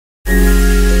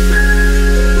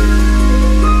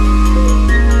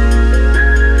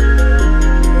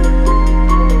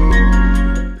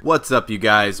What's up, you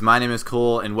guys? My name is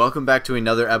Cole and welcome back to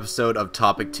another episode of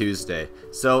Topic Tuesday.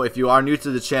 So if you are new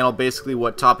to the channel, basically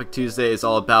what Topic Tuesday is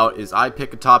all about is I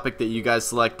pick a topic that you guys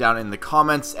select down in the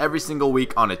comments every single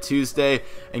week on a Tuesday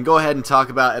and go ahead and talk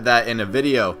about that in a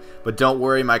video. But don't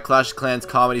worry, my Clash of Clans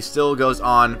comedy still goes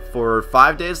on for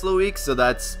 5 days of the week, so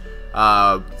that's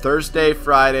Thursday,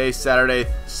 Friday, Saturday,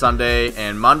 Sunday,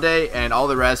 and Monday, and all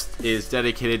the rest is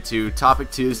dedicated to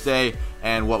Topic Tuesday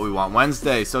and What We Want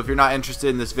Wednesday. So if you're not interested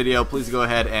in this video, please go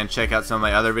ahead and check out some of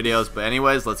my other videos. But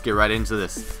anyways, let's get right into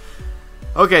this.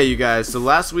 Okay, you guys, so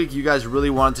last week you guys really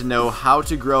wanted to know how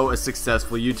to grow a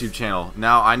successful YouTube channel.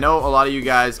 Now, I know a lot of you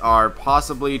guys are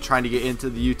possibly trying to get into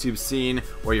the YouTube scene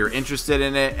or you're interested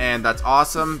in it, and that's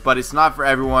awesome, but it's not for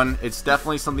everyone. It's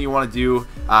definitely something you want to do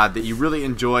that you really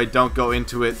enjoy. Don't go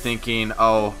into it thinking,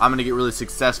 oh, I'm going to get really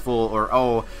successful, or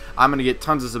oh, I'm going to get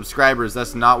tons of subscribers.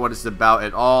 That's not what it's about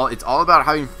at all. It's all about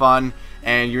having fun.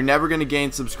 And you're never going to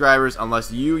gain subscribers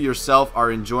unless you yourself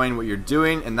are enjoying what you're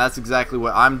doing, and that's exactly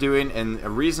what I'm doing, and a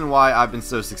reason why I've been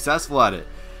so successful at it.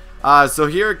 So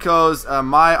here it goes,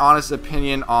 my honest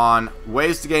opinion on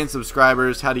ways to gain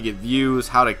subscribers, how to get views,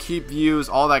 how to keep views,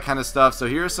 all that kind of stuff. So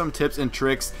here are some tips and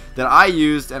tricks that I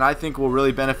used and I think will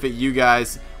really benefit you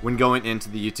guys when going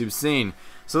into the YouTube scene.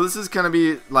 So this is going to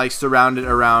be like surrounded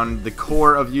around the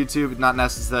core of YouTube, not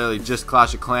necessarily just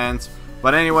Clash of Clans.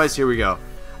 But anyways, here we go.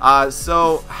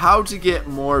 So how to get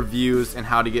more views and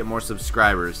how to get more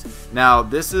subscribers. Now,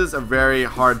 this is a very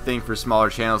hard thing for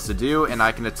smaller channels to do, and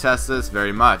I can attest this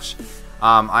very much.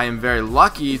 I am very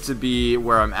lucky to be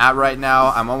where I'm at right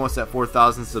now. I'm almost at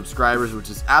 4,000 subscribers,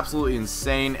 which is absolutely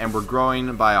insane, and we're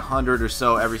growing by 100 or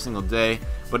so every single day.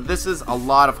 But this is a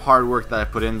lot of hard work that I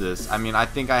put into this. I mean, I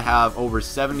think I have over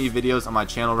 70 videos on my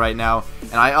channel right now,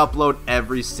 and I upload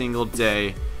every single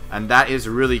day. And that is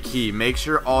really key. Make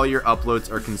sure all your uploads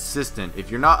are consistent.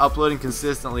 If you're not uploading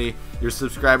consistently, your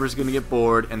subscribers are going to get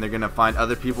bored and they're going to find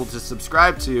other people to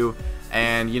subscribe to,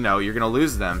 and you know, you're going to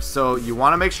lose them. So you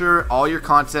want to make sure all your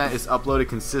content is uploaded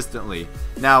consistently.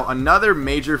 Now, another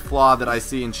major flaw that I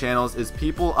see in channels is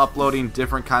people uploading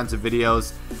different kinds of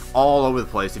videos all over the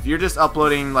place. If you're just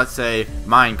uploading, let's say,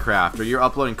 Minecraft, or you're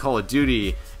uploading Call of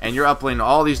Duty, and you're uploading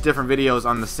all these different videos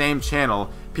on the same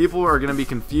channel, people are going to be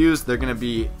confused, they're going to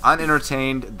be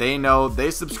unentertained. They know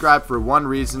they subscribe for one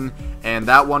reason, and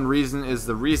that one reason is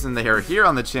the reason they are here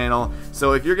on the channel.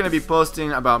 So if you're going to be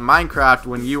posting about Minecraft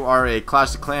when you are a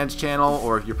Clash of Clans channel,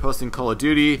 or if you're posting Call of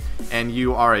Duty and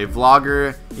you are a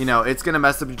vlogger, you know, it's going to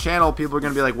mess up your channel. People are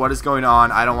going to be like, what is going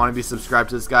on? I don't want to be subscribed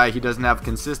to this guy. He doesn't have a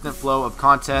consistent flow of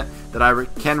content that I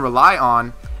can rely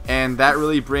on. And that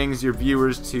really brings your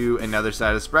viewers to another side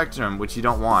of the spectrum, which you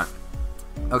don't want.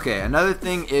 Okay, another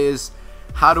thing is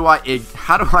how do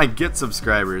I get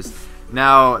subscribers?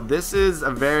 Now, this is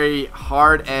a very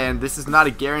hard, and this is not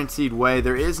a guaranteed way.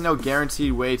 There is no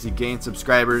guaranteed way to gain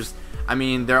subscribers. I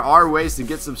mean, there are ways to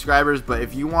get subscribers, but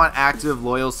if you want active,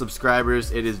 loyal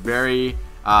subscribers, it is very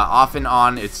off and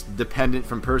on. It's dependent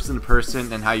from person to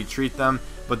person and how you treat them.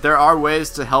 But there are ways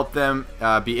to help them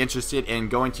be interested in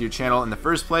going to your channel in the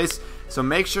first place. So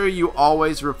make sure you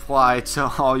always reply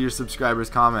to all your subscribers'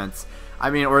 comments. I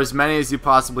mean, or as many as you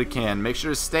possibly can. Make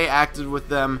sure to stay active with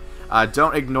them.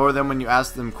 Don't ignore them when you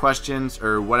ask them questions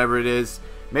or whatever it is.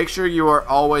 Make sure you are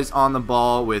always on the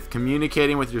ball with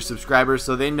communicating with your subscribers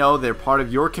so they know they're part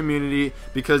of your community,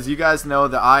 because you guys know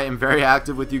that I am very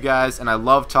active with you guys and I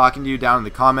love talking to you down in the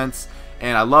comments.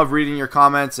 And I love reading your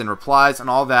comments and replies and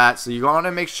all that. So you want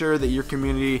to make sure that your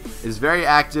community is very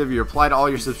active. You reply to all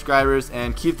your subscribers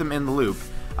and keep them in the loop.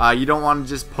 You don't want to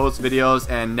just post videos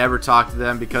and never talk to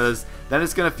them, because then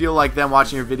it's going to feel like them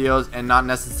watching your videos and not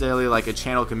necessarily like a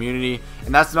channel community.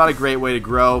 And that's not a great way to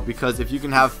grow, because if you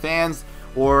can have fans,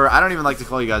 or I don't even like to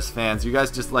call you guys fans, you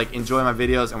guys just like enjoy my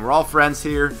videos and we're all friends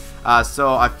here.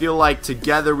 So I feel like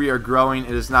together we are growing.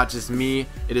 It is not just me,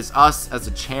 it is us as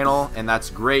a channel, and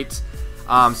that's great.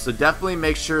 So definitely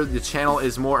make sure the channel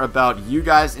is more about you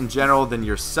guys in general than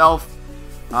yourself.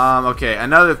 Okay,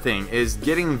 another thing is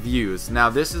getting views. Now,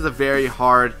 this is a very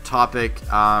hard topic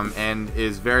and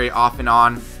is very off and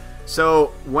on.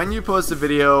 So when you post a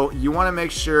video, you want to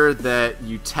make sure that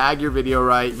you tag your video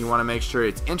right. You want to make sure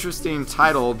it's interesting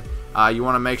titled. You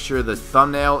want to make sure the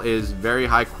thumbnail is very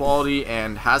high quality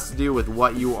and has to do with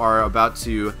what you are about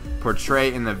to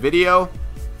portray in the video.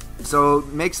 So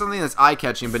make something that's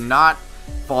eye-catching, but not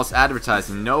false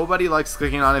advertising. Nobody likes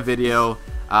clicking on a video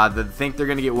that think they're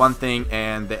going to get one thing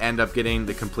and they end up getting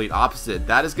the complete opposite.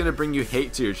 That is going to bring you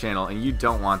hate to your channel, and you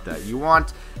don't want that. You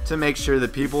want to make sure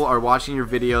that people are watching your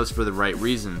videos for the right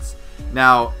reasons.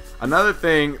 Now, another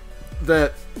thing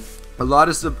that a lot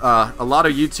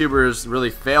of YouTubers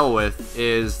really fail with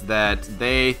is that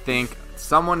they think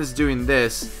someone is doing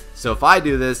this, so if I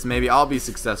do this, maybe I'll be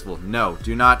successful. No,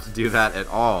 do not do that at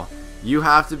all. You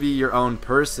have to be your own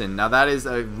person. Now that is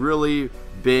a really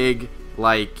big,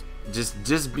 like,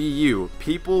 just be you.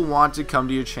 People want to come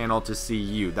to your channel to see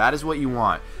you. That is what you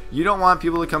want. You don't want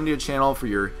people to come to your channel for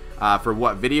your for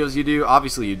what videos you do.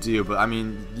 Obviously you do, but I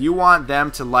mean, you want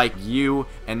them to like you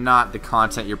and not the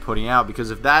content you're putting out, because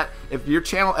if your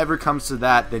channel ever comes to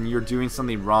that, then you're doing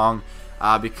something wrong,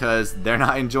 because they're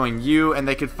not enjoying you and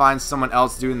they could find someone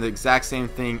else doing the exact same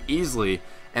thing easily.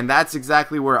 And that's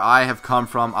exactly where I have come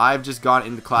from. I've just gone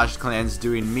into Clash of Clans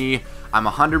doing me. I'm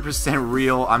 100%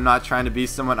 real. I'm not trying to be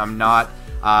someone I'm not.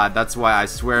 That's why I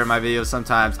swear in my videos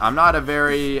sometimes. I'm not a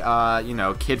very, you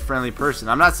know, kid-friendly person.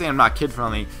 I'm not saying I'm not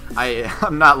kid-friendly.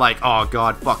 I'm not like, oh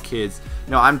god, fuck kids.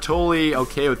 No, I'm totally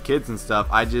okay with kids and stuff.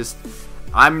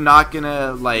 I'm not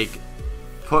gonna, like,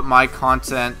 put my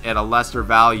content at a lesser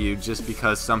value just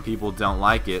because some people don't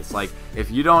like it. It's like,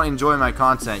 if you don't enjoy my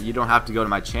content, you don't have to go to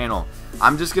my channel.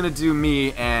 I'm just gonna do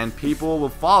me and people will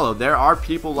follow. There are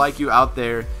people like you out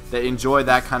there that enjoy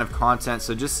that kind of content,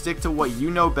 so just stick to what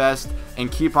you know best and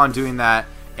keep on doing that,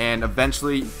 and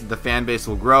eventually the fan base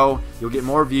will grow. You'll get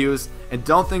more views, and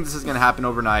don't think this is gonna happen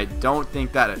overnight. Don't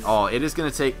think that at all. It is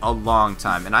gonna take a long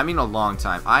time, and I mean a long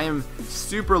time. I am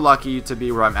super lucky to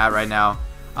be where I'm at right now.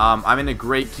 I'm in a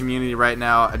great community right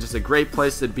now, just a great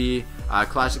place to be.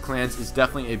 Clash of Clans is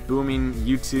definitely a booming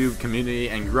YouTube community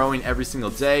and growing every single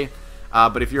day.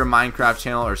 But if you're a Minecraft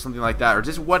channel or something like that, or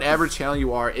just whatever channel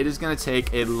you are, it is going to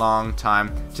take a long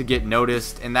time to get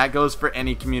noticed, and that goes for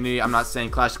any community. I'm not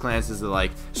saying Clash of Clans is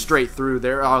like straight through.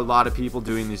 There are a lot of people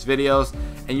doing these videos,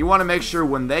 and you want to make sure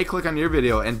when they click on your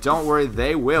video, and don't worry,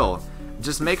 they will,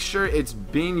 just make sure it's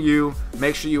being you.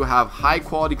 Make sure you have high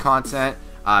quality content.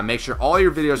 Make sure all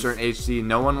your videos are in HD.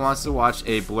 No one wants to watch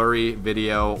a blurry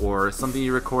video or something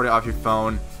you recorded off your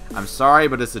phone. I'm sorry,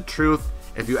 but it's the truth.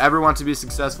 If you ever want to be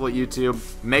successful at YouTube,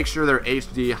 make sure they're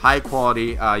HD, high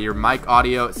quality. Your mic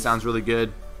audio, it sounds really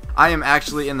good. I am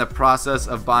actually in the process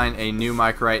of buying a new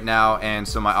mic right now, and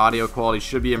so my audio quality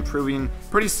should be improving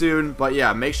pretty soon. But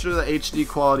yeah, make sure the HD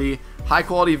quality, high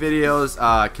quality videos,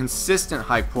 consistent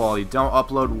high quality. Don't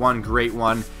upload one great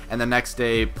one and the next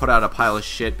day put out a pile of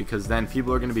shit, because then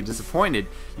people are going to be disappointed.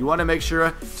 You want to make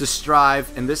sure to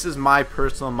strive, and this is my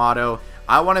personal motto.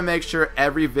 I want to make sure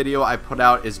every video I put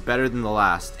out is better than the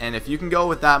last, and if you can go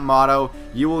with that motto,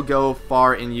 you will go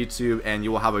far in YouTube and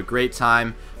you will have a great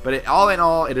time. But all in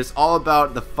all, it is all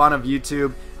about the fun of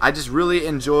YouTube. I just really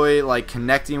enjoy like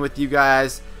connecting with you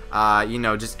guys, you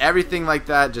know, just everything like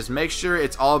that. Just make sure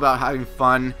it's all about having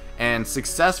fun, and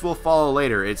success will follow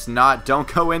later. It's not,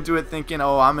 don't go into it thinking,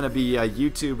 oh, I'm gonna be a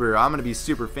YouTuber, I'm gonna be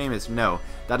super famous. No,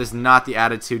 that is not the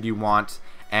attitude you want,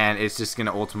 and it's just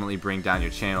gonna ultimately bring down your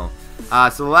channel.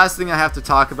 So the last thing I have to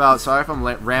talk about, sorry if I'm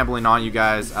rambling on you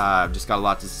guys, I've just got a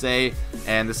lot to say,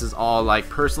 and this is all like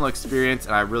personal experience,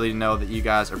 and I really know that you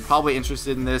guys are probably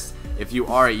interested in this if you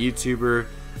are a YouTuber.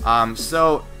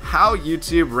 So how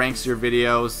YouTube ranks your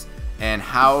videos and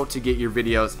how to get your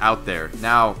videos out there.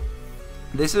 Now,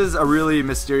 this is a really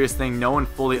mysterious thing. No one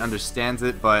fully understands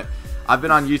it, but I've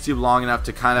been on YouTube long enough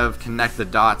to kind of connect the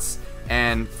dots.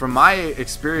 And from my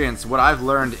experience, what I've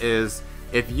learned is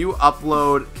if you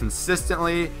upload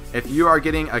consistently, if you are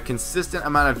getting a consistent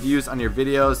amount of views on your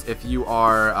videos, if you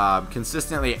are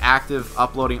consistently active,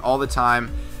 uploading all the time,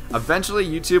 eventually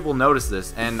YouTube will notice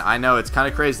this. And I know it's kind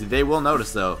of crazy. They will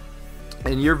notice though.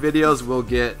 And your videos will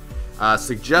get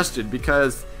suggested,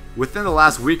 because within the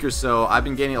last week or so, I've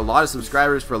been gaining a lot of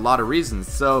subscribers for a lot of reasons.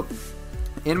 So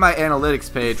in my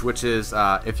analytics page, which is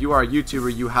if you are a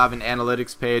YouTuber, you have an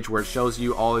analytics page where it shows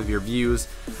you all of your views,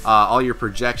 all your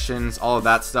projections, all of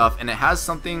that stuff, and it has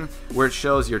something where it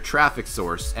shows your traffic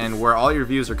source and where all your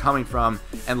views are coming from.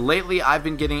 And lately I've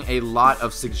been getting a lot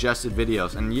of suggested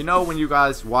videos, and you know when you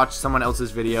guys watch someone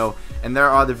else's video and there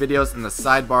are the videos in the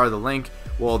sidebar of the link,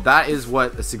 well, that is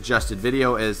what a suggested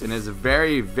video is, and is a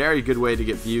very, very good way to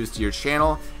get views to your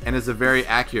channel, and is a very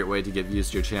accurate way to get views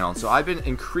to your channel. So I've been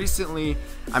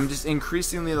I'm just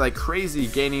increasingly like crazy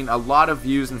gaining a lot of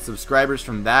views and subscribers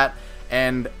from that,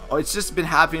 and it's just been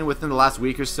happening within the last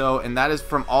week or so, and that is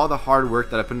from all the hard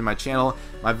work that I put into my channel.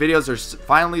 My videos are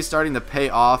finally starting to pay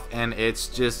off, and it's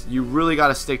just, you really got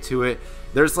to stick to it.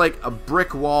 There's like a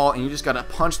brick wall, and you just gotta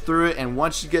punch through it, and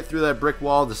once you get through that brick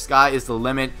wall, the sky is the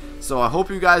limit. So I hope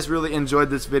you guys really enjoyed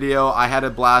this video. I had a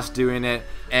blast doing it,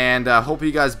 and I hope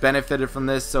you guys benefited from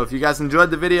this. So if you guys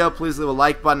enjoyed the video, please leave a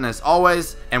like button as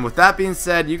always. And with that being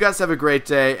said, you guys have a great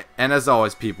day, and as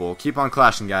always, people, keep on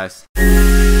clashing, guys.